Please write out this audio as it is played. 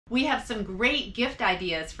We have some great gift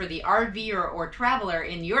ideas for the RVer or traveler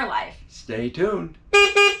in your life. Stay tuned.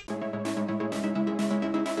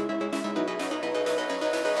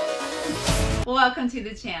 Welcome to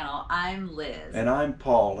the channel. I'm Liz. And I'm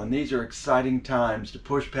Paul, and these are exciting times to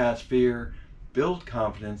push past fear, build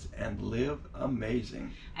confidence, and live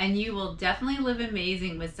amazing. And you will definitely live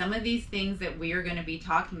amazing with some of these things that we are going to be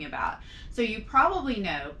talking about. So you probably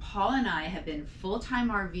know Paul and I have been full-time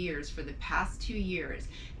RVers for the past 2 years,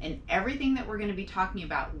 and everything that we're going to be talking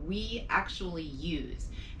about we actually use.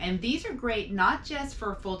 And these are great not just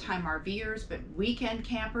for full-time RVers, but weekend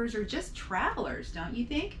campers or just travelers, don't you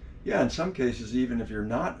think? Yeah, in some cases, even if you're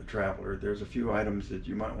not a traveler, there's a few items that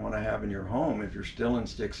you might want to have in your home if you're still in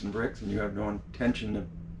sticks and bricks and you have no intention of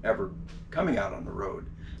ever coming out on the road.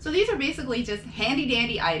 So these are basically just handy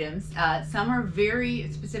dandy items. Some are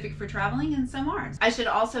very specific for traveling and some aren't. I should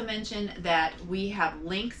also mention that we have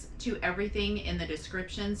links to everything in the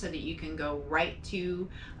description so that you can go right to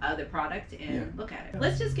the product and look at it.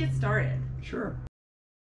 Let's just get started. Sure.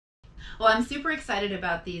 Well, I'm super excited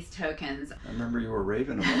about these tokens. I remember you were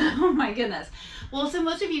raving about it. Oh my goodness. Well, so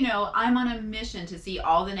most of you know I'm on a mission to see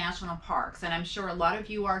all the national parks, and I'm sure a lot of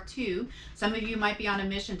you are too. Some of you might be on a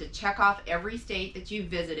mission to check off every state that you've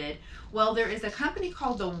visited. Well, there is a company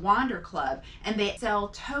called the Wander Club, and they sell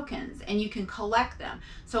tokens, and you can collect them.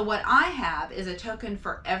 So what I have is a token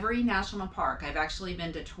for every national park. I've actually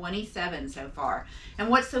been to 27 so far. And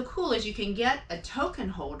what's so cool is you can get a token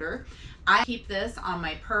holder. I keep this on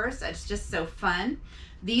my purse. It's just so fun.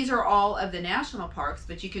 These are all of the national parks,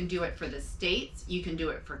 but you can do it for the states, you can do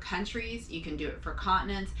it for countries, you can do it for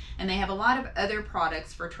continents, and they have a lot of other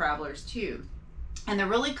products for travelers too. And the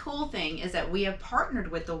really cool thing is that we have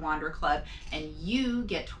partnered with the Wander Club, and you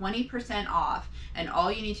get 20% off, and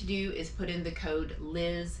all you need to do is put in the code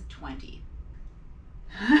Liz20.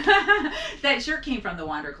 That sure came from the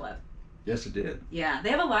Wander Club. Yes, it did. Yeah,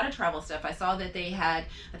 they have a lot of travel stuff. I saw that they had,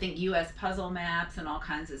 I think, U.S. puzzle maps and all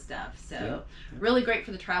kinds of stuff. So really great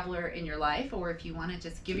for the traveler in your life, or if you want to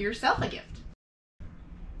just give yourself a gift.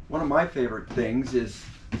 One of my favorite things is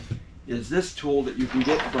this tool that you can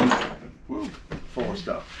get from, full of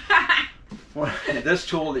stuff. This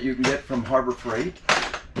tool that you can get from Harbor Freight.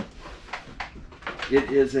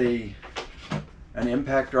 It is an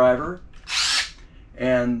impact driver,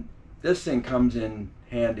 and this thing comes in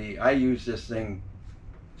handy. I use this thing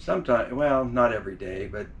sometimes, well, not every day,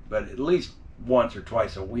 but at least once or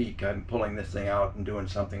twice a week I'm pulling this thing out and doing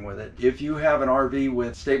something with it. If you have an RV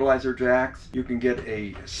with stabilizer jacks, you can get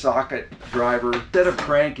a socket driver. Instead of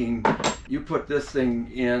cranking, you put this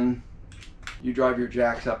thing in, you drive your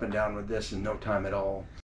jacks up and down with this in no time at all.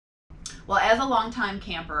 Well, as a longtime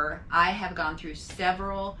camper, I have gone through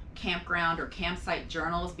several campground or campsite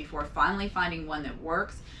journals before finally finding one that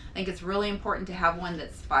works. I think it's really important to have one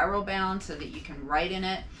that's spiral bound so that you can write in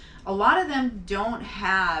it. A lot of them don't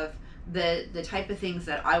have the type of things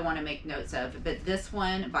that I want to make notes of, but this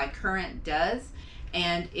one by Current does,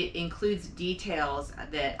 and it includes details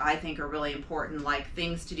that I think are really important, like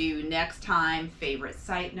things to do next time, favorite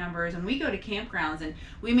site numbers. And we go to campgrounds and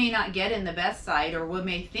we may not get in the best site, or we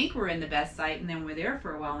may think we're in the best site, and then we're there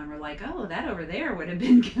for a while and we're like, oh, that over there would have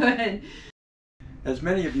been good. As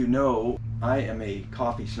many of you know, I am a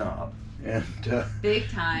coffee snob, and big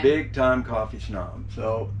time coffee snob.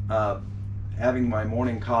 So having my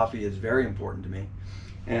morning coffee is very important to me,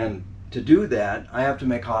 and to do that I have to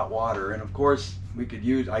make hot water. And of course I could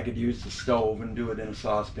use the stove and do it in a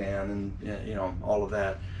saucepan, and you know, all of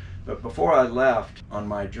that. But before I left on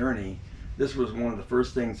my journey, this was one of the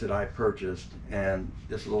first things that I purchased, and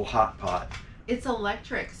this little hot pot. It's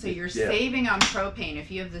electric, so you're saving on propane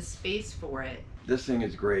if you have the space for it. This thing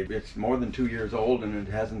is great. It's more than 2 years old, and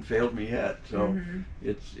it hasn't failed me yet. So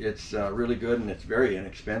it's really good, and it's very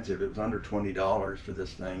inexpensive. It was under $20 for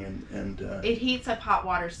this thing, and it heats up hot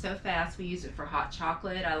water so fast. We use it for hot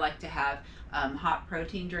chocolate. I like to have hot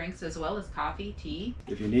protein drinks as well as coffee, tea.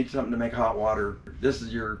 If you need something to make hot water, this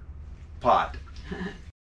is your pot.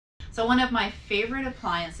 So one of my favorite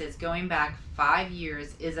appliances going back 5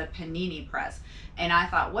 years is a panini press. And I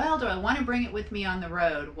thought, well, do I want to bring it with me on the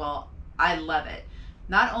road? Well, I love it.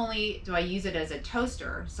 Not only do I use it as a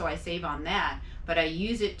toaster, so I save on that, but I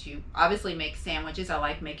use it to obviously make sandwiches. I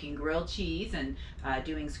like making grilled cheese and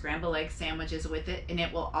doing scrambled egg sandwiches with it. And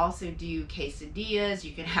it will also do quesadillas.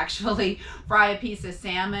 You can actually fry a piece of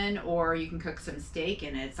salmon, or you can cook some steak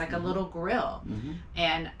in it. It's like a little grill.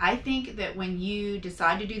 And I think that when you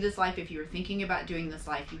decide to do this life, if you're thinking about doing this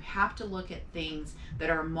life, you have to look at things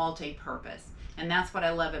that are multi-purpose. And that's what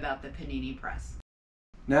I love about the panini press.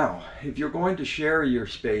 Now, if you're going to share your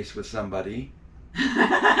space with somebody,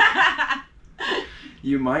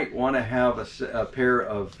 you might want to have a pair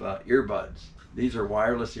of earbuds. These are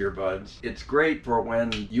wireless earbuds. It's great for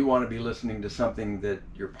when you want to be listening to something that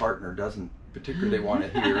your partner doesn't particularly want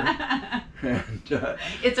to hear. And,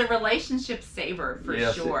 it's a relationship saver for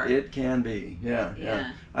yes, sure. It can be.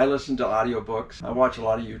 Yeah. I listen to audiobooks. I watch a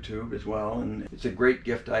lot of YouTube as well, and it's a great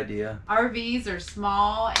gift idea. RVs are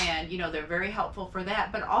small, and they're very helpful for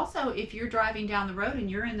that. But also, if you're driving down the road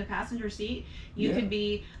and you're in the passenger seat, you could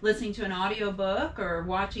be listening to an audiobook or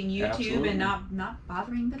watching YouTube. Absolutely. And not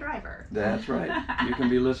bothering the driver. That's right. You can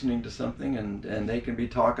be listening to something, and they can be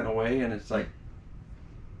talking away, and it's like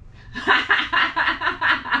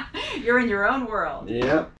you're in your own world.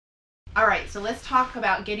 Yep. All right, so let's talk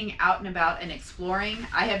about getting out and about and exploring.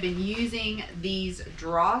 I have been using these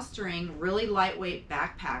drawstring, really lightweight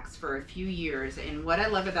backpacks for a few years, and what I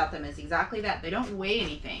love about them is exactly that. They don't weigh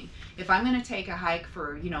anything. If I'm going to take a hike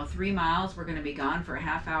for 3 miles, we're going to be gone for a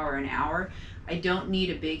half hour, an hour. I don't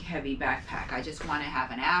need a big heavy backpack. I just want to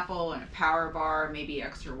have an apple and a power bar, maybe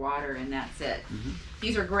extra water, and that's it. Mm-hmm.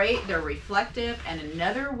 These are great. They're reflective, and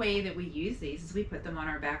another way that we use these is we put them on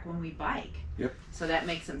our back when we bike. Yep. So that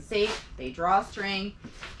makes them safe. They drawstring,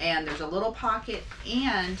 and there's a little pocket,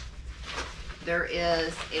 and there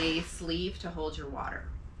is a sleeve to hold your water.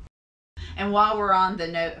 And while we're on the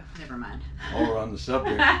note, never mind. While we're on the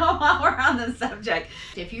subject. While we're on the subject,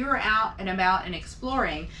 if you're out and about and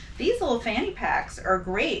exploring, these little fanny packs are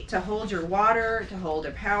great to hold your water, to hold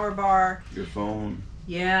a power bar. Your phone.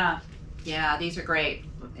 Yeah, these are great.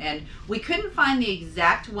 And we couldn't find the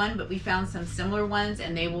exact one, but we found some similar ones,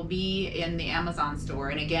 and they will be in the Amazon store.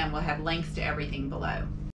 And again, we'll have links to everything below.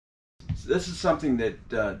 This is something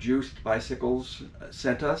that Juiced Bicycles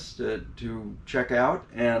sent us to check out,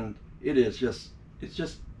 and it's just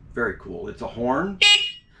very cool. It's a horn,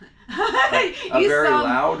 a very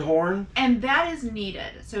loud horn. And that is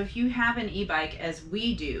needed. So if you have an e-bike, as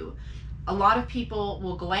we do, a lot of people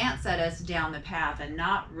will glance at us down the path and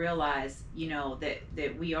not realize,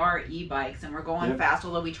 that we are e-bikes and we're going fast,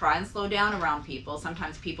 although we try and slow down around people.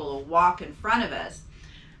 Sometimes people will walk in front of us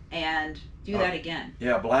and do that again.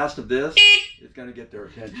 Yeah, a blast of this is going to get their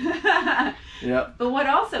attention. Yeah. But what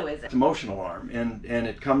also is it? It's a motion alarm, and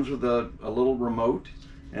it comes with a little remote,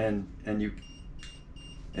 and you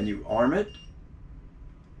arm it,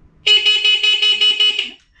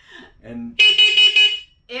 and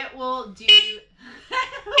it will do. It's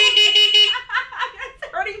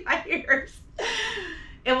hurting my ears.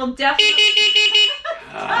 It will definitely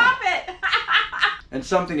stop it. And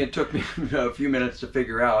something it took me a few minutes to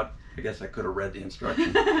figure out, I guess I could have read the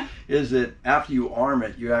instructions, is that after you arm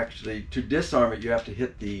it, to disarm it, you have to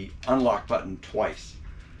hit the unlock button twice.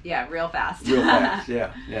 Yeah, real fast. Real fast,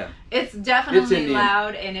 yeah. It's definitely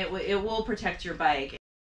loud, and it will protect your bike.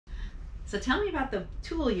 So tell me about the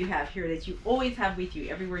tool you have here that you always have with you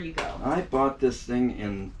everywhere you go. I bought this thing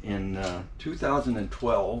in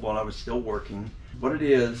 2012 while I was still working. What it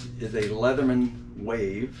is a Leatherman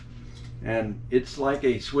Wave, and it's like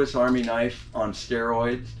a Swiss Army knife on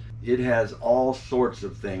steroids. It has all sorts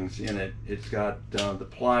of things in it. It's got the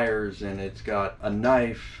pliers, and it's got a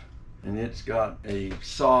knife, and it's got a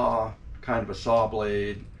saw, kind of a saw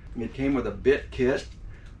blade. It came with a bit kit.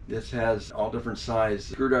 This has all different size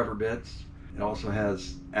screwdriver bits. It also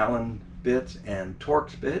has Allen bits and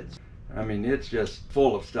Torx bits. I mean, it's just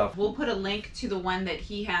full of stuff. We'll put a link to the one that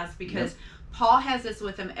he has, because Paul has this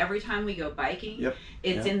with him every time we go biking. Yep.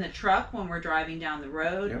 It's in the truck when we're driving down the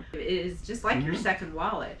road. Yep. It is just like your second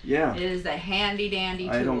wallet. Yeah. It is a handy dandy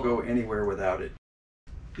tool. I don't go anywhere without it.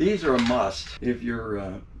 These are a must if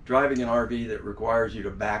you're driving an RV that requires you to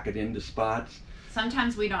back it into spots.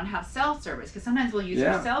 Sometimes we don't have cell service, because sometimes we'll use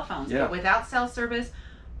our cell phones. But without cell service,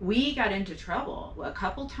 we got into trouble a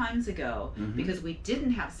couple times ago because we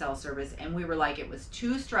didn't have cell service, and we were like, it was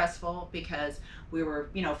too stressful because we were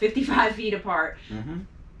 55 feet apart.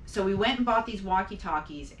 So we went and bought these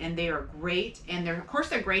walkie-talkies, and they are great, and of course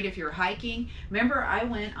they're great if you're hiking. Remember, I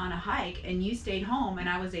went on a hike and you stayed home, and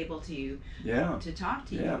I was able to talk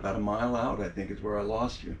to you. Yeah, about a mile out, I think, is where I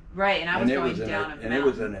lost you. Right, and I was going down a mountain. And it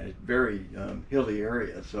was in a very hilly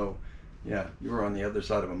area, so yeah, you were on the other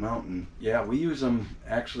side of a mountain. Yeah, we use them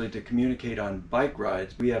actually to communicate on bike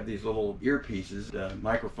rides. We have these little earpieces,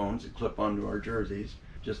 microphones that clip onto our jerseys.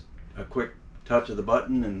 Just a quick touch of the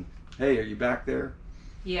button, and hey, are you back there?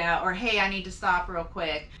 Yeah, or hey, I need to stop real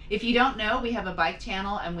quick. If you don't know, we have a bike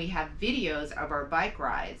channel, and we have videos of our bike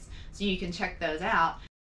rides, so you can check those out.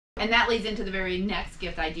 And that leads into the very next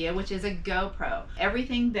gift idea, which is a GoPro.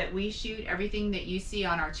 Everything that we shoot, everything that you see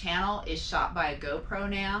on our channel is shot by a GoPro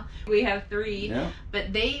now. We have 3, Yeah.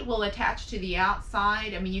 but they will attach to the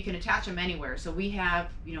outside. I mean, you can attach them anywhere. So we have,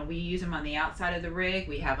 you know, we use them on the outside of the rig.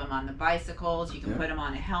 We have them on the bicycles. You can put them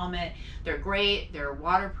on a helmet. They're great. They're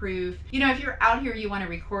waterproof. You know, if you're out here, you want to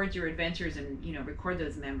record your adventures and, you know, record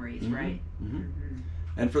those memories, right?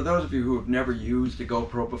 And for those of you who have never used a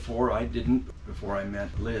GoPro before, I didn't before I met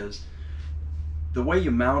Liz, the way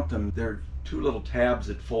you mount them, there are 2 little tabs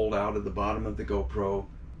that fold out of the bottom of the GoPro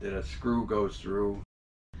that a screw goes through.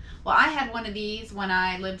 Well, I had one of these when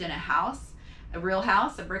I lived in a house, a real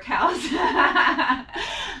house, a brick house.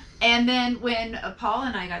 And then when Paul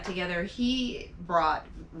and I got together, he brought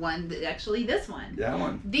one, actually this one. That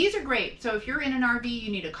one. These are great. So if you're in an RV,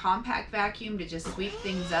 you need a compact vacuum to just sweep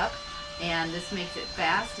things up. And this makes it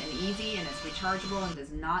fast and easy, and it's rechargeable and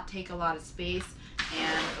does not take a lot of space.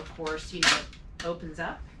 And of course, you know, it opens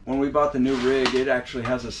up. When we bought the new rig, it actually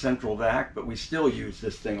has a central vac, but we still use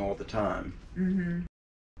this thing all the time.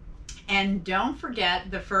 And don't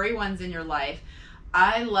forget the furry ones in your life.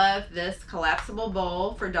 I love this collapsible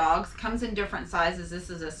bowl for dogs. Comes in different sizes. This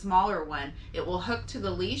is a smaller one. It will hook to the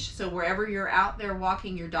leash, so wherever you're out there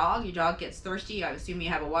walking your dog gets thirsty, I assume you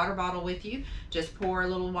have a water bottle with you. Just pour a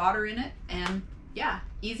little water in it, and yeah,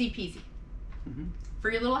 easy peasy. For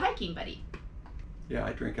your little hiking buddy. Yeah,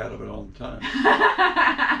 I drink out of it all the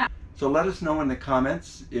time. So let us know in the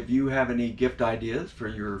comments if you have any gift ideas for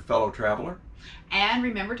your fellow traveler. And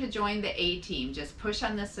remember to join the A-Team. Just push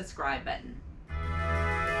on the subscribe button.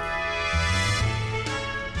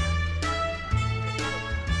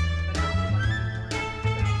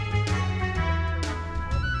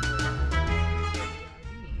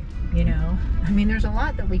 You know, I mean, there's a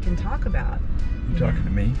lot that we can talk about. You talking to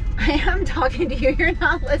me? I am talking to you. You're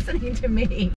not listening to me.